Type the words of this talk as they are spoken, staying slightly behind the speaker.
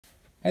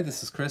Hey,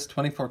 this is Chris,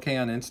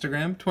 24K on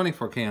Instagram,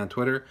 24K on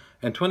Twitter,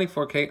 and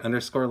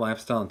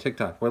 24K_lifestyle on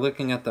TikTok. We're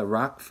looking at the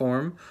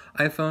ROKFORM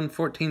iPhone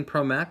 14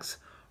 Pro Max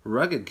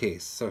rugged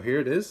case. So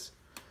here it is.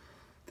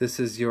 This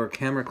is your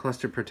camera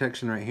cluster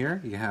protection right here.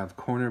 You have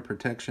corner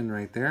protection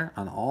right there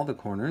on all the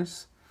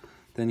corners.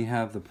 Then you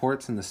have the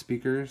ports and the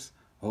speakers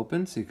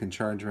open so you can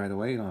charge right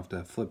away. You don't have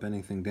to flip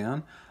anything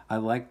down. I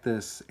like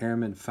this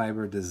Aramid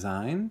fiber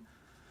design.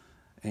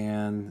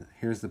 And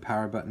here's the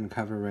power button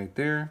cover right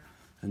there.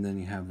 And then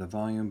you have the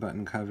volume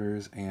button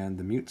covers and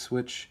the mute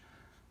switch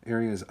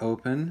area is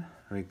open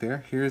right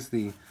there. Here's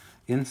the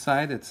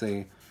inside. It's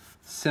a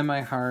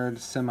semi-hard,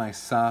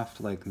 semi-soft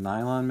like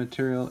nylon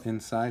material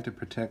inside to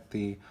protect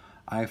the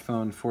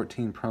iPhone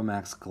 14 Pro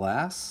Max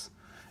glass.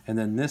 And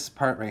then this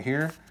part right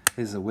here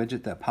is a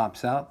widget that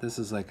pops out. This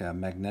is like a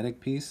magnetic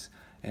piece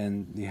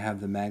and you have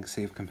the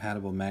MagSafe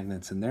compatible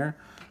magnets in there.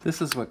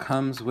 This is what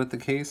comes with the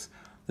case.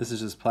 This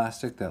is just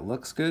plastic that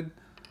looks good.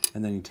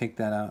 And then you take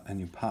that out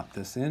and you pop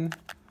this in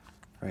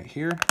right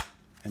here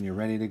and you're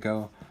ready to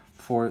go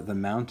for the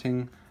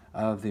mounting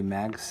of the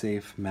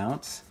MagSafe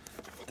mounts.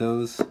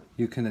 Those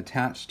you can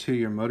attach to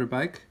your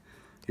motorbike,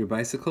 your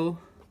bicycle,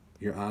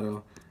 your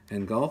auto,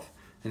 and golf.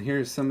 And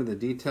here's some of the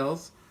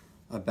details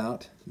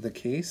about the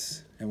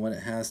case and what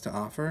it has to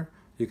offer.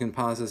 You can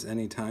pause this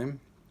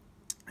anytime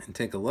and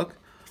take a look.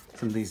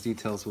 Some of these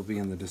details will be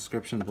in the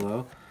description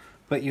below.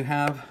 But you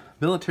have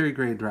military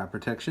grade drop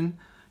protection.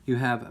 You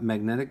have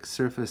magnetic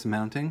surface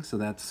mounting, so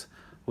that's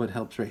what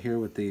helps right here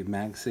with the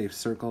MagSafe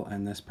circle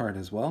and this part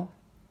as well.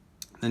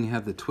 Then you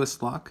have the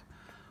twist lock,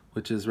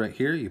 which is right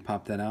here. You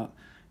pop that out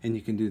and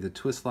you can do the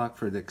twist lock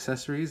for the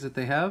accessories that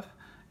they have,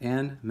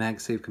 and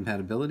MagSafe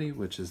compatibility,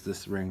 which is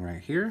this ring right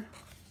here.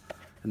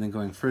 And then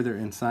going further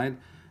inside,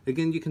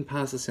 again, you can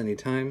pause this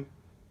anytime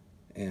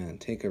and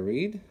take a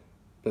read,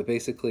 but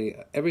basically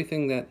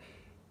everything that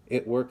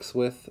it works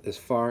with as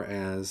far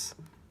as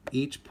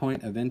each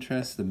point of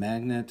interest, the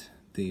magnet,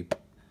 the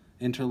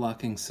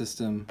interlocking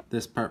system,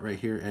 this part right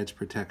here, edge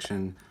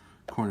protection,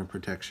 corner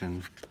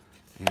protection,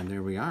 and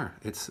there we are.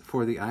 It's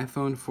for the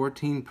iPhone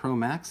 14 Pro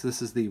Max.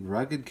 This is the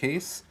rugged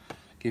case.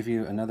 Give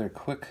you another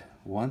quick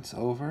once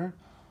over.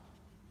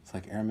 It's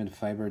like Aramid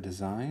fiber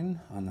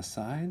design on the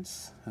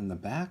sides and the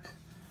back.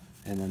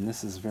 And then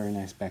this is very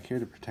nice back here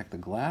to protect the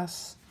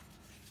glass.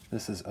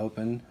 This is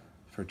open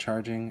for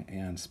charging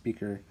and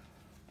speaker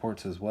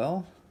ports as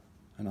well.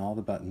 And all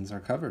the buttons are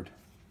covered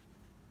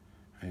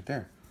right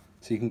there.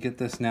 So you can get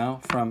this now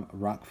from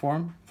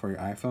ROKFORM for your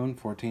iPhone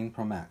 14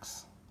 Pro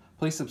Max.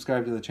 Please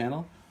subscribe to the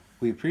channel.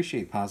 We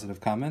appreciate positive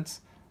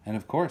comments and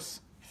of course,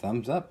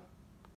 thumbs up.